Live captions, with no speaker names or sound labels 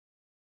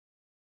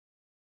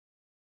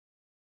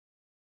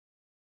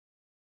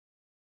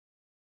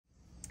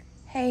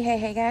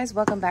Hey guys,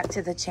 welcome back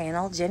to the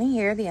channel. Jenny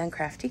here, the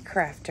Uncrafty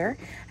Crafter.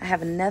 I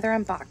have another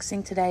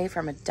unboxing today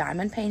from a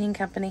diamond painting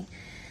company.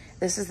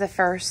 This is the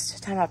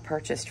first time I've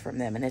purchased from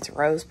them, and it's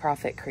Rose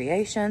Proffitt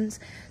Creations.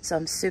 So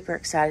I'm super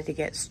excited to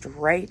get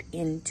straight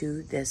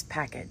into this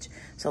package.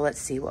 So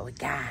let's see what we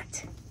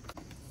got.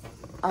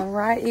 All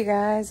right, you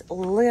guys,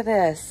 look at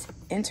this.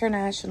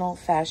 International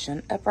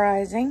Fashion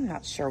Uprising.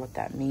 Not sure what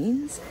that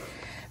means,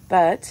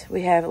 but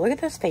we have, look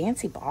at this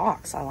fancy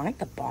box. I like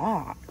the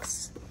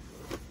box.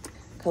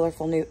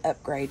 Colorful new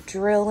upgrade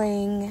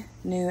drilling,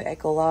 new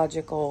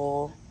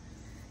ecological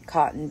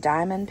cotton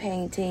diamond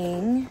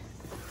painting.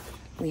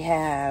 We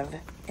have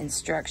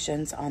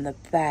instructions on the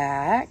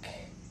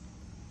back.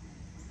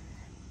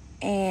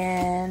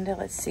 And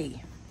let's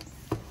see.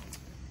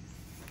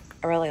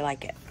 I really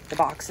like it. The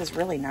box is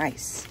really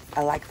nice.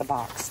 I like the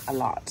box a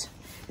lot.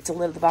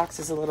 The box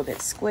is a little bit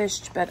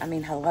squished, but I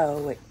mean,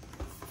 hello, it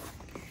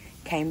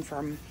came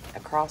from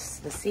across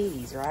the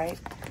seas, right?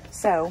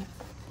 So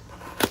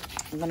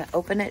I'm gonna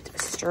open it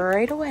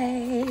straight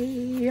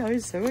away. I'm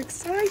so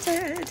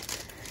excited.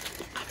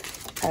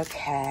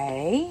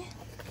 Okay.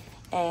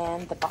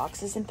 And the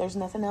box isn't, there's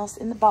nothing else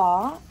in the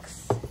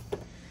box.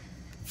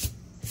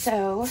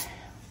 So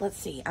let's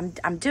see.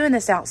 I'm doing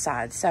this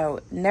outside,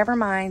 so never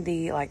mind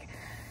the like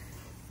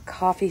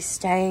coffee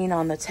stain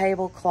on the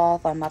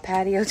tablecloth on my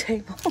patio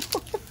table.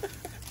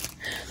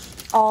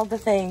 All the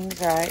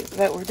things, right?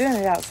 But we're doing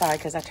it outside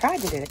because I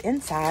tried to do it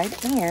inside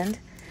and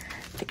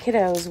the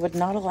kiddos would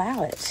not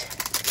allow it.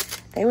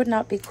 They would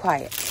not be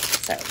quiet,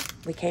 so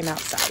we came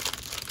outside.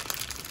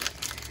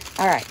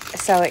 All right,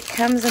 so it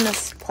comes in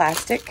this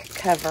plastic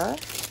cover.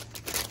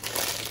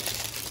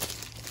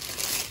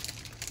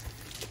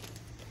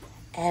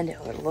 And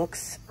it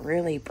looks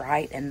really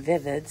bright and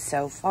vivid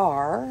so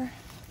far.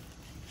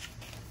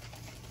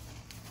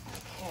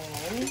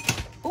 Okay.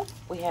 Oh,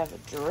 we have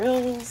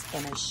drills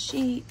and a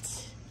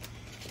sheet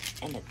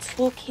and a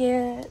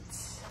toolkit.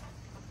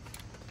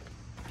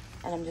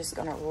 And I'm just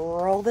gonna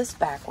roll this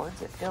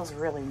backwards. It feels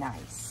really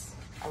nice.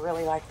 I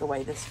really like the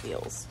way this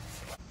feels.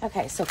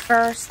 Okay, so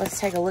first, let's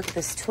take a look at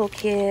this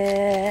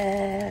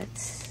toolkit.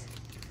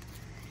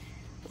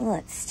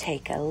 Let's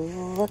take a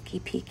looky,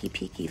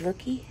 peeky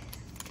looky.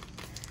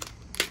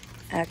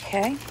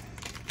 Okay.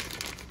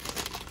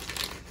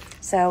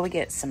 So we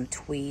get some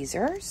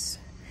tweezers.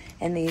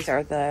 And these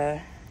are the,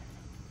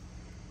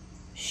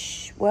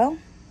 well,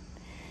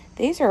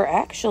 these are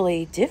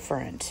actually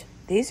different.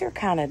 These are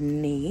kind of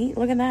neat.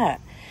 Look at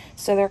that.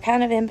 So they're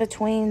kind of in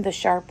between the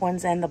sharp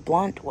ones and the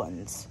blunt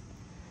ones.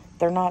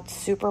 They're not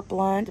super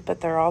blunt,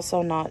 but they're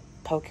also not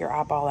poke your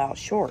eyeball out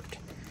short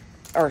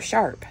or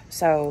sharp.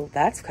 So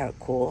that's kind of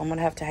cool. I'm going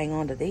to have to hang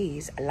on to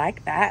these. I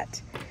like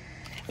that.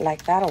 I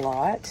like that a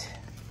lot.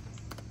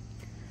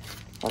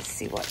 Let's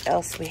see what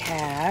else we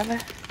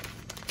have.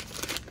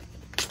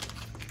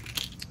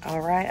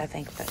 All right, I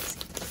think that's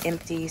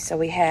empty. So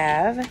we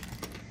have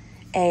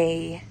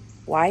a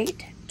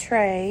white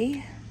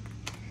tray.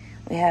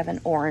 We have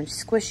an orange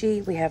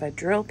squishy. We have a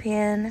drill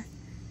pin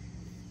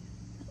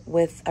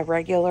with a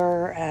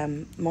regular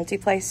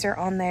multi-placer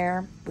on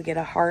there. We get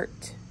a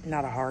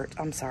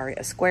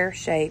a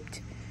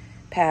square-shaped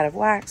pad of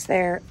wax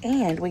there,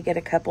 and we get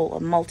a couple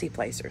of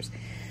multi-placers.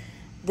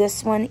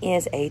 This one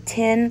is a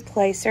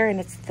 10-placer, and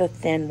it's the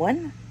thin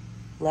one.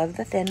 Love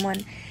the thin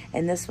one.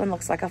 And this one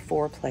looks like a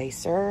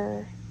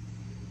 4-placer.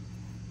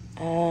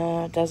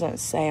 Doesn't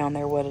say on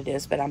there what it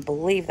is, but I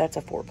believe that's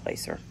a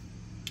 4-placer.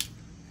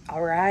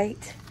 All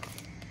right.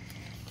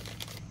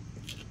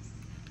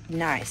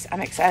 Nice. I'm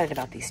excited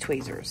about these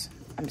tweezers.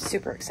 I'm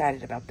super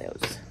excited about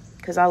those.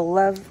 Because I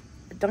love,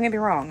 don't get me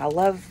wrong, I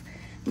love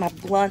my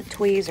blunt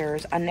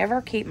tweezers. I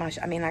never keep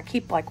I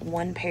keep like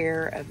one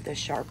pair of the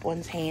sharp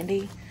ones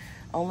handy.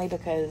 Only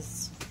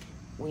because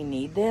we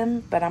need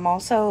them. But I'm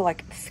also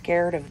like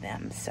scared of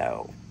them.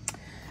 So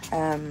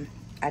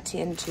I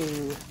tend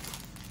to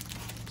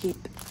keep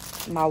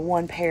my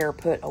one pair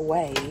put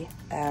away,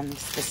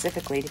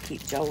 specifically to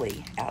keep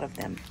Jolie out of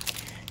them.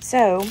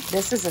 So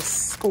this is a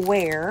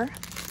square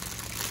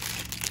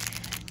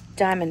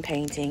diamond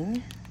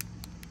painting.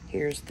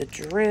 Here's the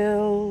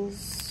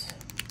drills.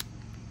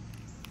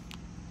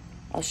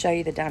 I'll show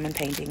you the diamond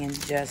painting in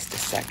just a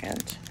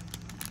second.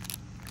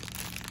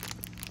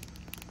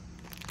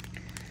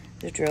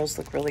 The drills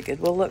look really good.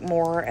 We'll look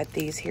more at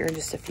these here in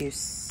just a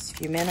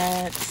few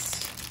minutes.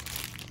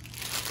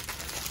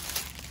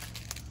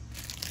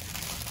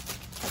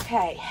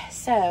 Okay,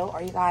 so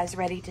are you guys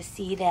ready to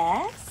see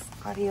this?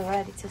 Are you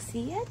ready to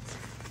see it?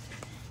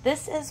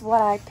 This is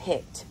what I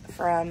picked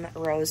from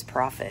Rose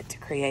Proffitt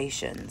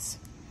Creations.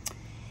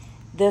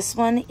 This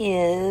one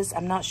is,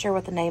 I'm not sure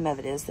what the name of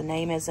it is. The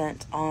name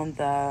isn't on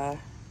the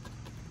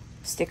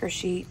sticker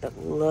sheet, but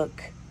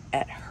look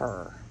at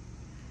her.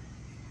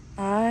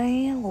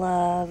 I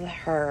love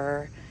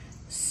her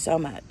so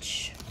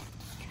much.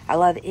 I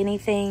love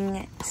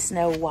anything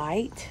Snow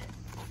White.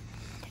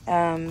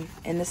 And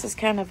this is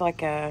kind of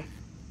like a,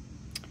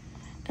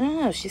 I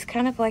don't know, she's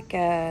kind of like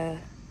a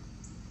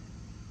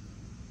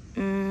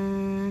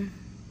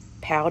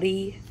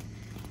pouty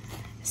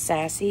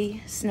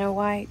Sassy Snow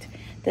White.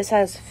 This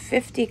has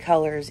 50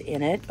 colors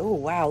in it. Oh,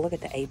 wow, look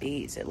at the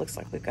ABs. It looks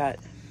like we've got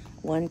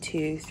 1,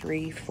 2,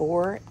 3,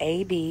 4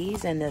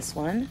 ABs in this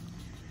one.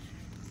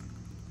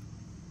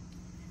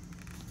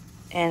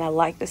 And I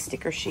like the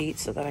sticker sheet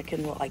so that I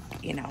can, like,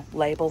 you know,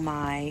 label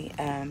my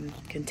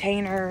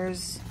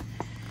containers.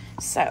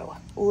 So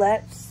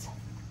let's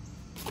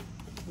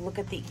look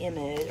at the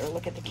image, or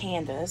look at the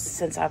canvas.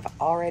 Since I've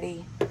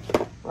already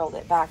rolled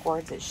it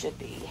backwards, it should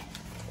be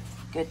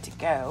good to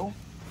go.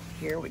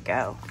 Here we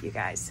go, you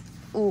guys.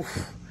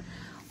 Oof.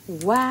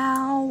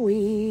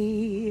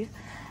 Wowee.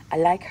 I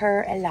like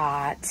her a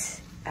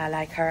lot. I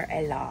like her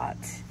a lot.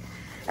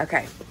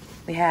 Okay,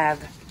 we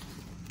have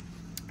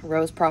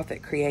Rose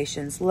Proffitt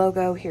Creations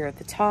logo here at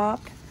the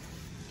top.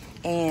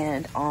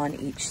 And on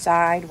each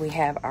side, we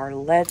have our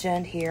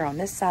legend here on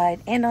this side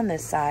and on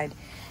this side.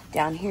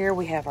 Down here,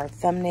 we have our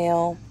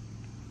thumbnail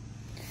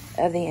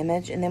of the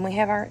image. And then we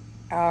have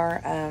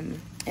our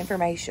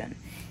information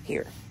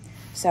here.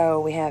 So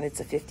we have, it's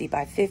a 50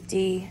 by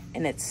 50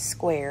 and it's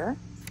square.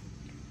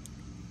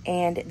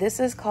 And this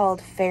is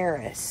called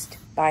Fairest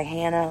by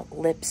Hannah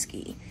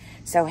Lipskey.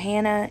 So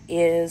Hannah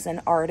is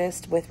an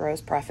artist with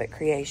Rose Proffitt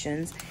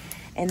Creations.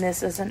 And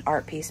this is an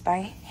art piece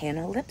by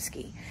Hannah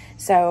Lipskey.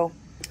 So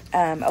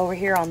over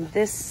here on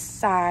this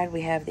side,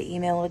 we have the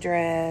email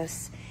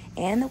address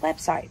and the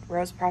website,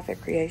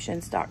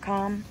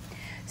 roseproffittcreations.com.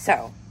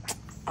 So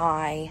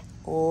I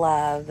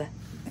love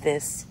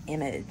this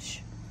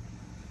image.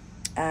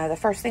 The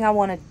first thing I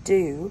want to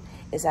do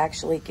is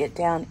actually get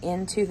down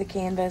into the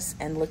canvas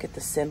and look at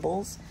the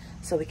symbols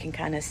so we can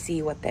kind of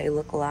see what they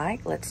look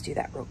like. Let's do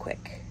that real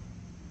quick.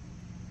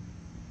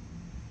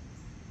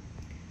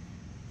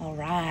 All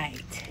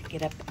right,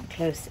 get up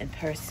close and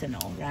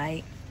personal,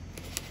 right?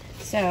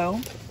 So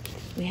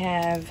we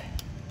have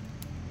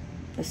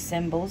the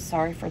symbols.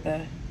 Sorry for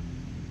the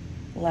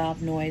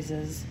loud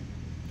noises.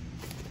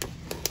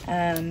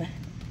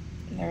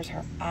 There's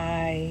her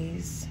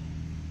eyes.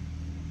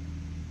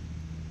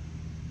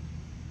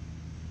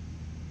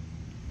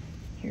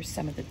 Here's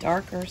some of the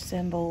darker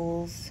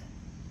symbols.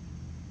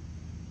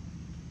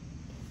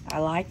 I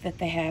like that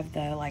they have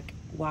the like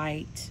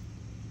white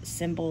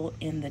symbol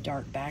in the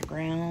dark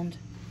background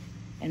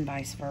and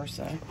vice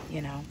versa.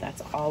 You know,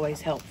 that's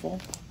always helpful.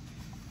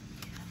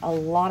 A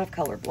lot of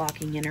color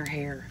blocking in her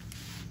hair.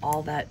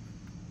 All that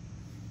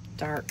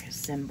dark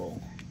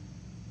symbol,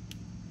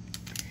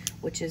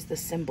 which is the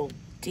symbol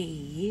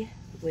D,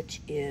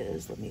 which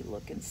is, let me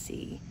look and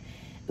see.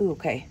 Ooh,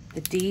 okay,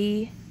 the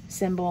D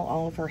symbol,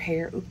 all of her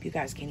hair. Oop, you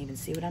guys can't even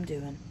see what I'm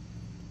doing.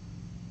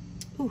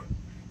 Ooh,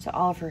 so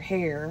all of her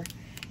hair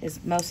is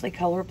mostly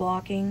color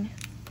blocking,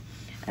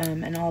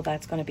 and all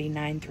that's going to be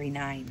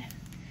 939.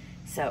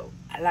 So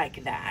I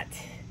like that.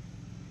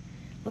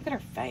 Look at her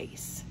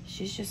face.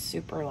 She's just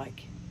super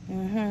like,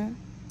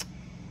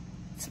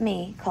 it's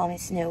me. Call me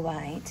Snow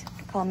White.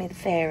 Call me the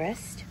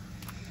Fairest.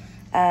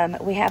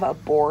 We have a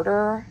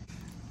border.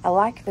 I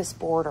like this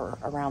border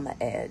around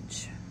the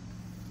edge.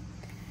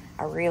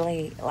 I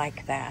really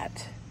like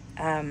that.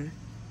 And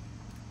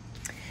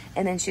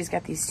then she's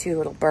got these two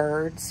little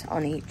birds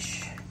on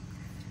each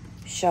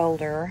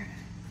shoulder.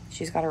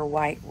 She's got her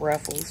white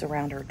ruffles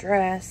around her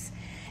dress.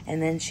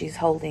 And then she's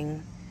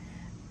holding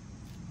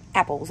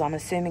apples. I'm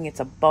assuming it's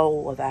a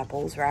bowl of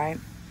apples, right?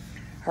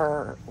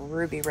 Her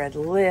ruby red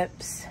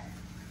lips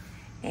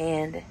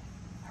and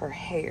her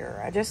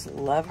hair. I just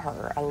love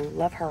her. I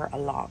love her a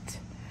lot.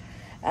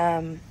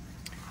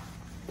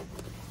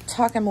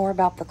 Talking more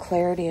about the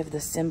clarity of the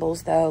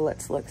symbols, though,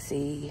 let's look,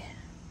 see.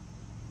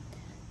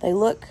 They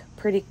look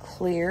pretty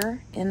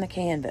clear in the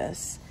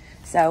canvas.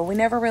 So we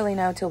never really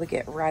know till we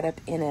get right up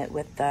in it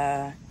with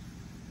the...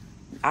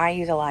 I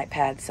use a light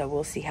pad, so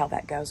we'll see how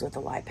that goes with the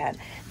light pad.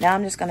 Now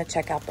I'm just going to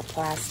check out the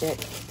plastic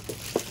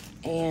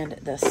and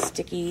the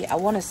sticky. I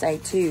want to say,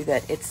 too,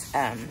 that it's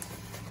kind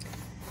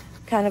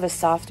of a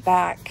soft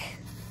back.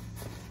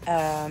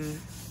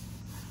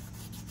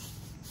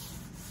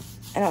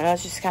 I don't know,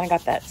 it's just kind of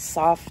got that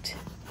soft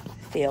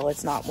feel.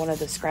 It's not one of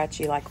the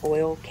scratchy, like,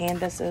 oil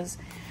canvases.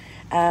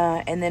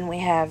 And then we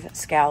have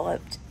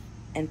scalloped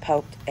and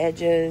poked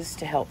edges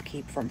to help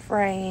keep from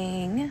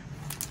fraying.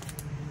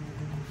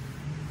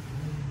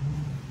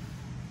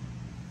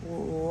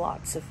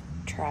 Lots of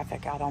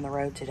traffic out on the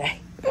road today.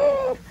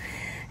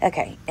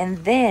 Okay, and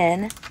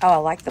then, oh, I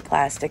like the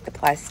plastic. The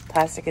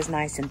plastic is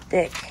nice and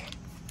thick.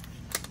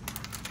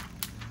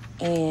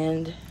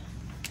 And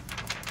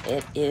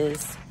it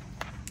is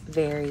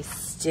very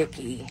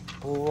sticky.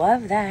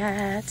 Love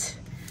that.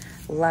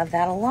 Love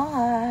that a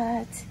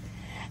lot.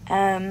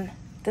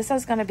 This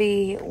is going to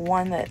be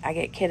one that I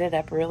get kitted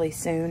up really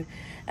soon.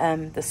 I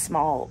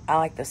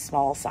like the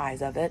small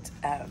size of it.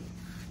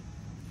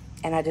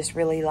 And I just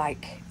really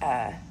like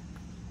the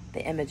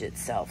image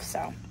itself.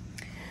 So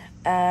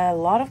a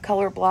lot of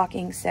color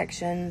blocking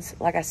sections,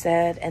 like I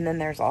said, and then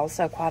there's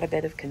also quite a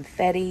bit of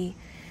confetti.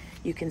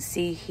 You can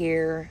see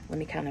here, let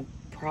me kind of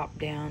prop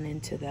down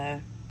into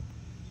the,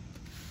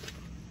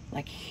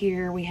 like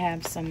here we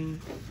have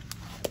some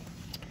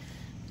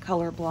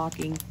color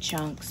blocking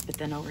chunks, but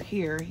then over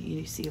here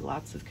you see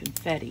lots of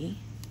confetti,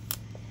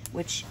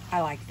 which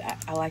I like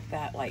that. I like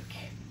that, like,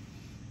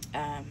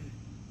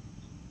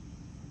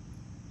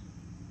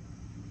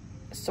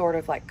 sort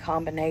of like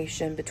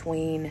combination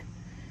between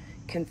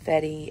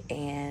confetti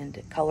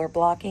and color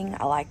blocking.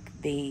 I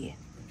like the,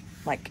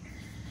 like,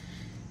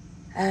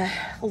 a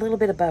little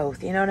bit of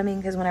both, you know what I mean?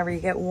 Because whenever you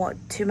get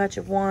too much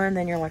of one,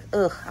 then you're like,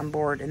 ugh, I'm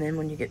bored. And then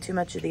when you get too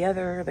much of the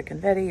other, the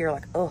confetti, you're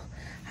like, oh,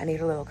 I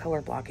need a little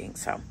color blocking.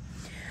 So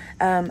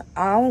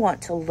I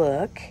want to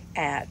look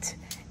at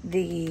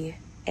the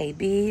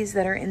ABs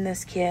that are in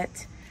this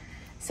kit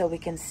so we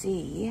can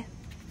see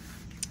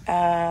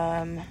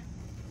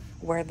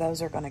where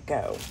those are going to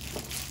go.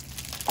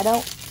 I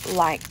don't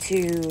like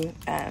to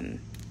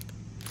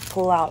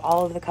pull out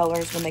all of the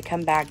colors when they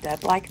come bagged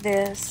up like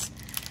this,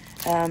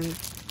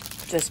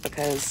 just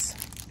because,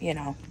 you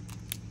know,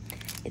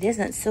 it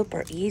isn't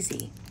super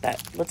easy.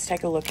 But let's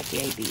take a look at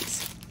the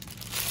ABs.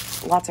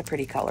 Lots of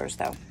pretty colors,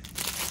 though.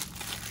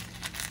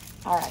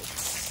 All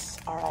right,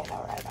 all right,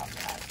 all right, all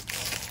right.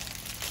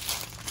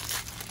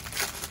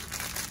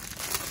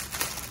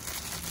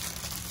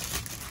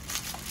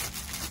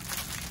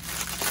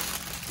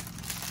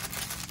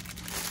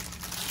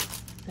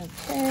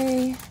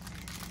 Okay,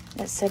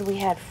 it said we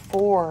had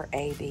 4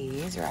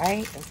 ABs,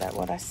 right? Is that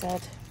what I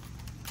said?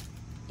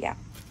 Yeah.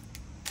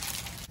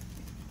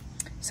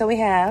 So we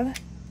have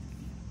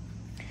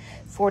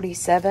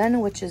 47,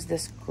 which is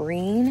this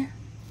green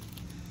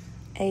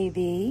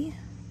AB.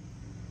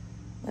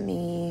 Let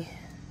me...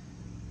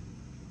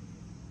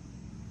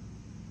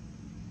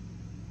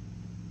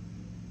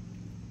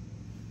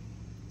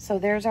 So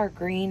there's our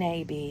green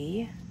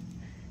AB.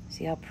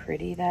 See how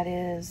pretty that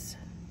is?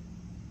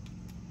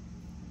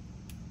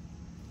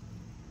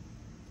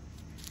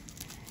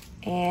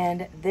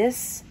 And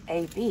this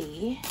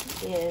AB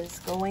is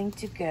going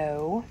to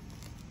go,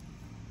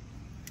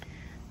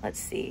 let's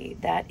see,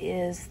 that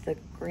is the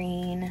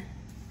green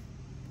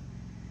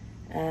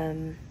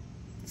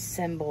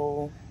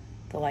symbol,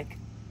 the like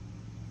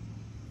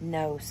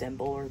no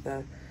symbol, or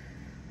the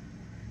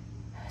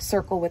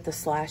circle with the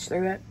slash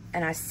through it.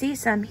 And I see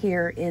some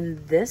here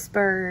in this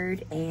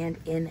bird and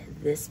in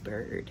this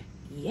bird.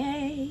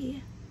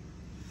 Yay!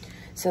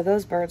 So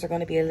those birds are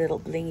going to be a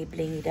little blingy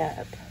blinged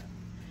up.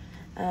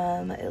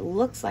 It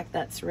looks like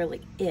that's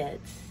really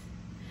it.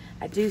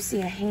 I do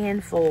see a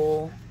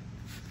handful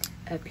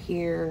up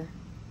here,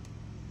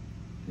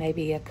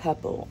 maybe a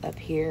couple up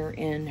here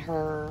in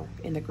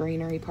the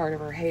greenery part of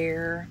her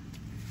hair.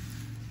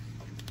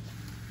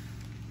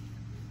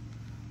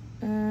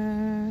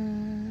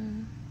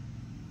 And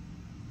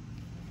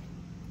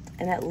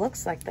that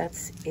looks like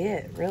that's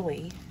it,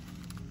 really.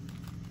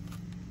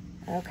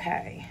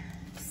 Okay,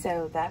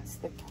 so that's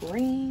the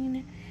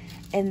green,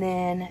 and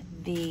then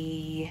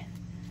the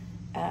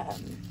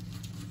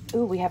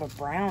ooh, we have a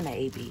brown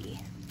AB.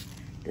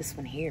 This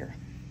one here.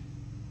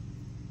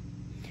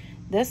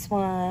 This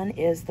one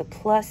is the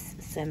plus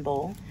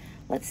symbol.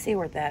 Let's see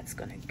where that's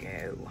gonna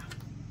go.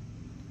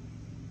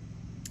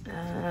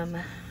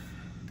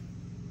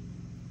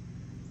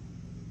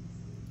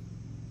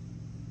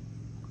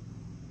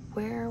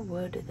 Where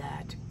would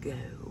that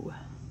go?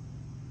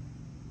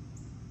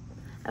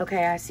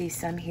 Okay, I see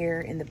some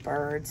here in the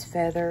bird's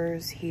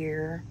feathers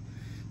here.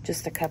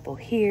 Just a couple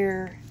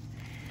here.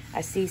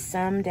 I see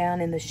some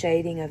down in the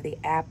shading of the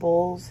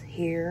apples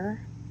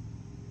here.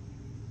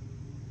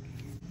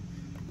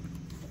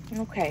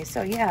 Okay,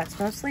 so yeah, it's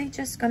mostly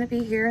just going to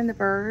be here in the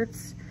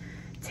bird's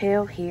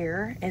tail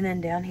here, and then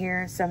down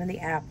here some of the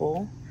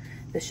apple,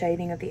 the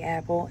shading of the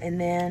apple, and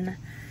then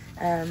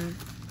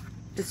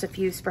just a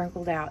few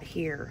sprinkled out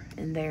here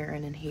and there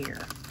and in here.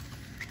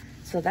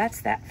 So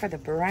that's that for the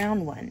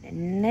brown one.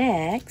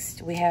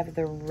 Next, we have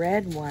the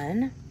red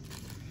one.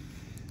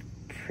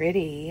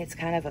 Pretty. It's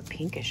kind of a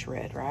pinkish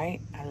red,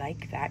 right? I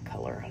like that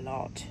color a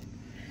lot.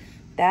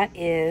 That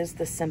is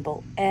the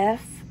symbol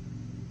F,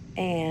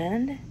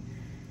 and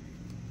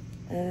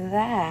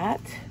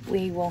that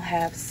we will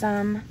have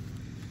some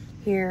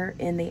here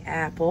in the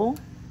apple,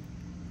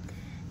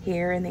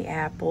 here in the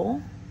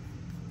apple.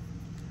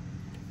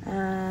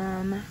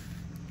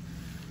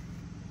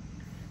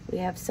 We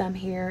have some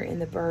here in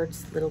the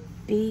bird's little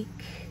beak,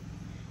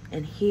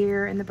 and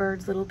here in the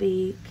bird's little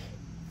beak.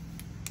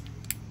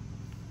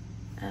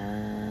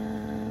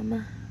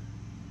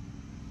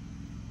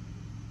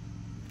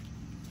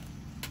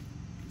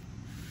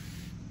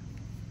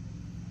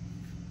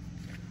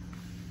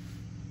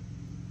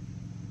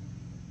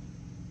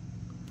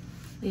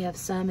 We have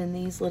some in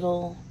these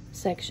little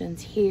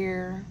sections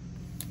here.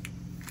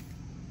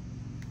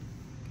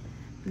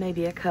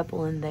 Maybe a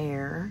couple in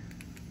there.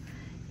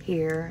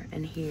 Here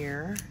and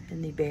here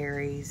in the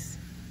berries.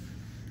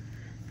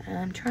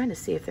 I'm trying to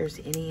see if there's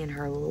any in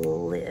her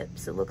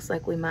lips. It looks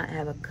like we might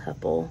have a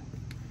couple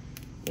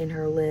in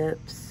her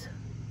lips.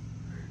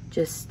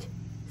 Just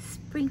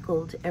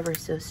sprinkled ever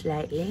so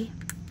slightly.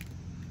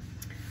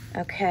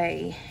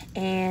 Okay,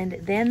 and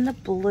then the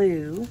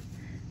blue,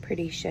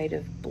 pretty shade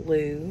of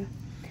blue.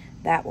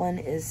 That one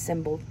is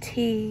symbol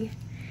T,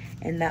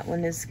 And that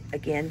one is,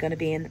 again, going to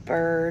be in the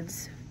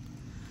birds.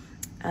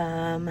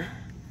 And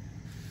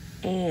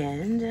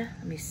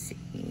let me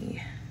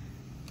see.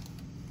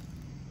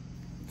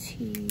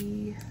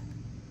 T.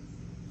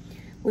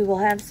 We will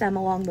have some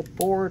along the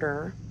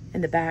border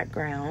in the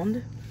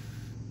background.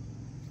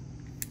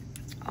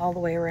 All the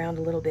way around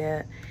a little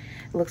bit.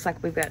 It looks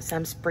like we've got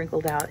some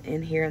sprinkled out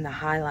in here in the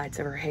highlights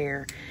of her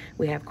hair.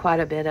 We have quite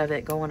a bit of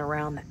it going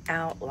around the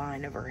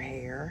outline of her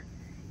hair.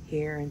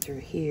 Here and through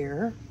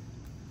here.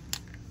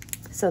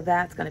 So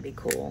that's going to be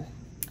cool.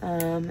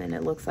 And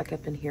it looks like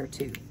up in here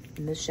too.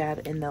 In the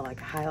shadow, in the like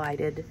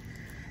highlighted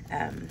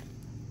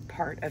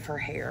part of her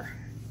hair.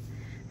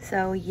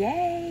 So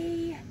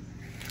yay!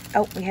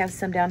 Oh, we have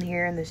some down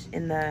here in this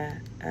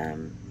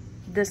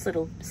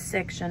little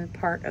section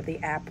part of the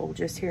apple,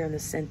 just here in the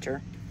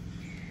center.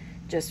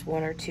 Just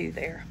one or two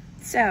there.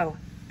 So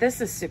this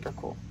is super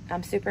cool.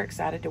 I'm super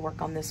excited to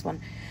work on this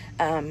one.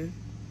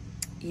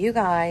 You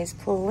guys,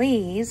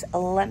 please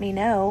let me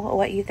know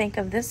what you think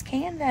of this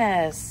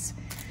canvas.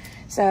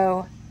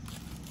 So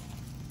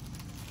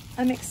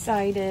I'm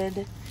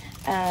excited.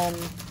 I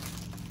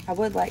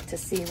would like to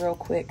see real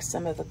quick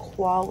some of the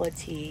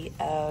quality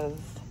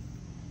of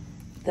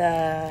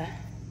the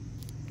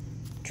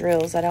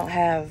drills. I don't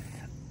have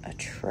a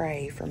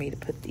tray for me to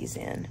put these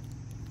in,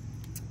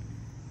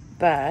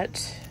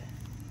 but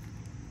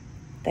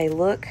they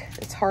look,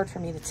 it's hard for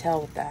me to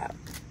tell with that.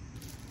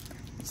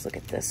 Let's look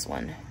at this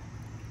one.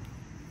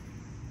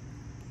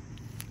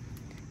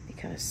 Be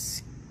kind of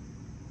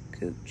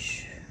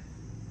scooch.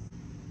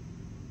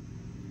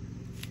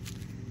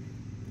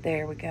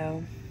 There we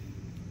go.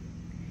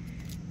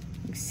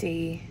 You can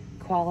see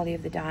quality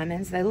of the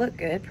diamonds. They look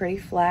good, pretty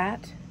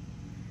flat.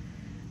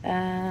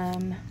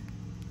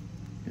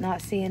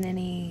 Not seeing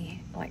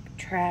any like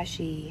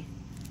trashy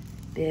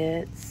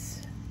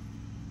bits.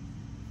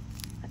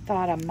 I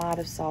thought I might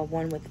have saw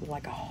one with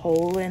like a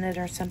hole in it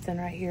or something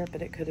right here,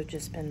 but it could have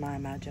just been my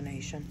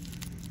imagination.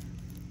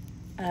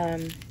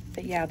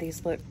 But yeah,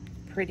 these look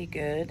pretty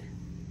good.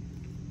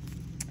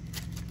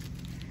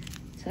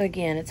 So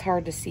again, it's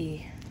hard to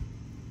see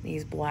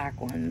these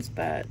black ones,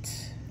 but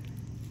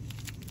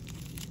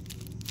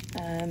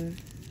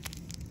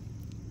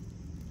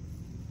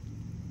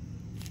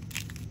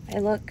they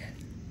look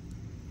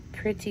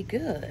pretty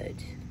good.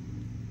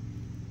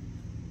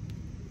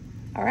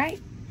 All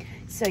right,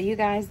 so you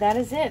guys, that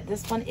is it.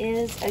 This one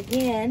is,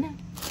 again,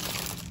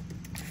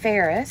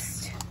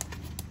 Fairest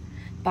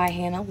by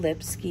Hannah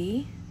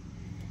Lipskey,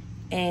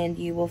 and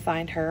you will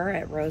find her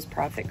at Rose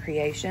Proffitt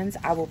Creations.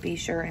 I will be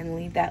sure and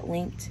leave that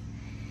linked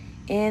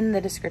in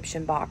the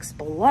description box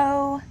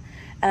below,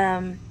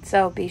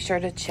 so be sure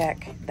to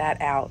check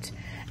that out.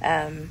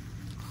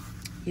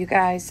 You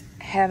guys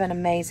have an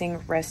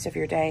amazing rest of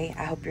your day.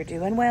 I hope you're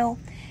doing well,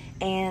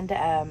 and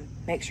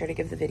make sure to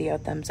give the video a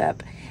thumbs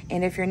up.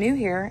 And if you're new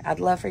here, I'd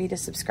love for you to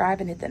subscribe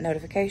and hit that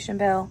notification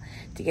bell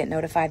to get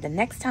notified the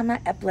next time I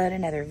upload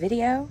another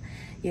video.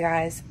 You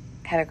guys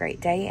have a great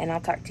day, and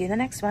I'll talk to you in the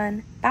next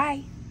one.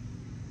 Bye.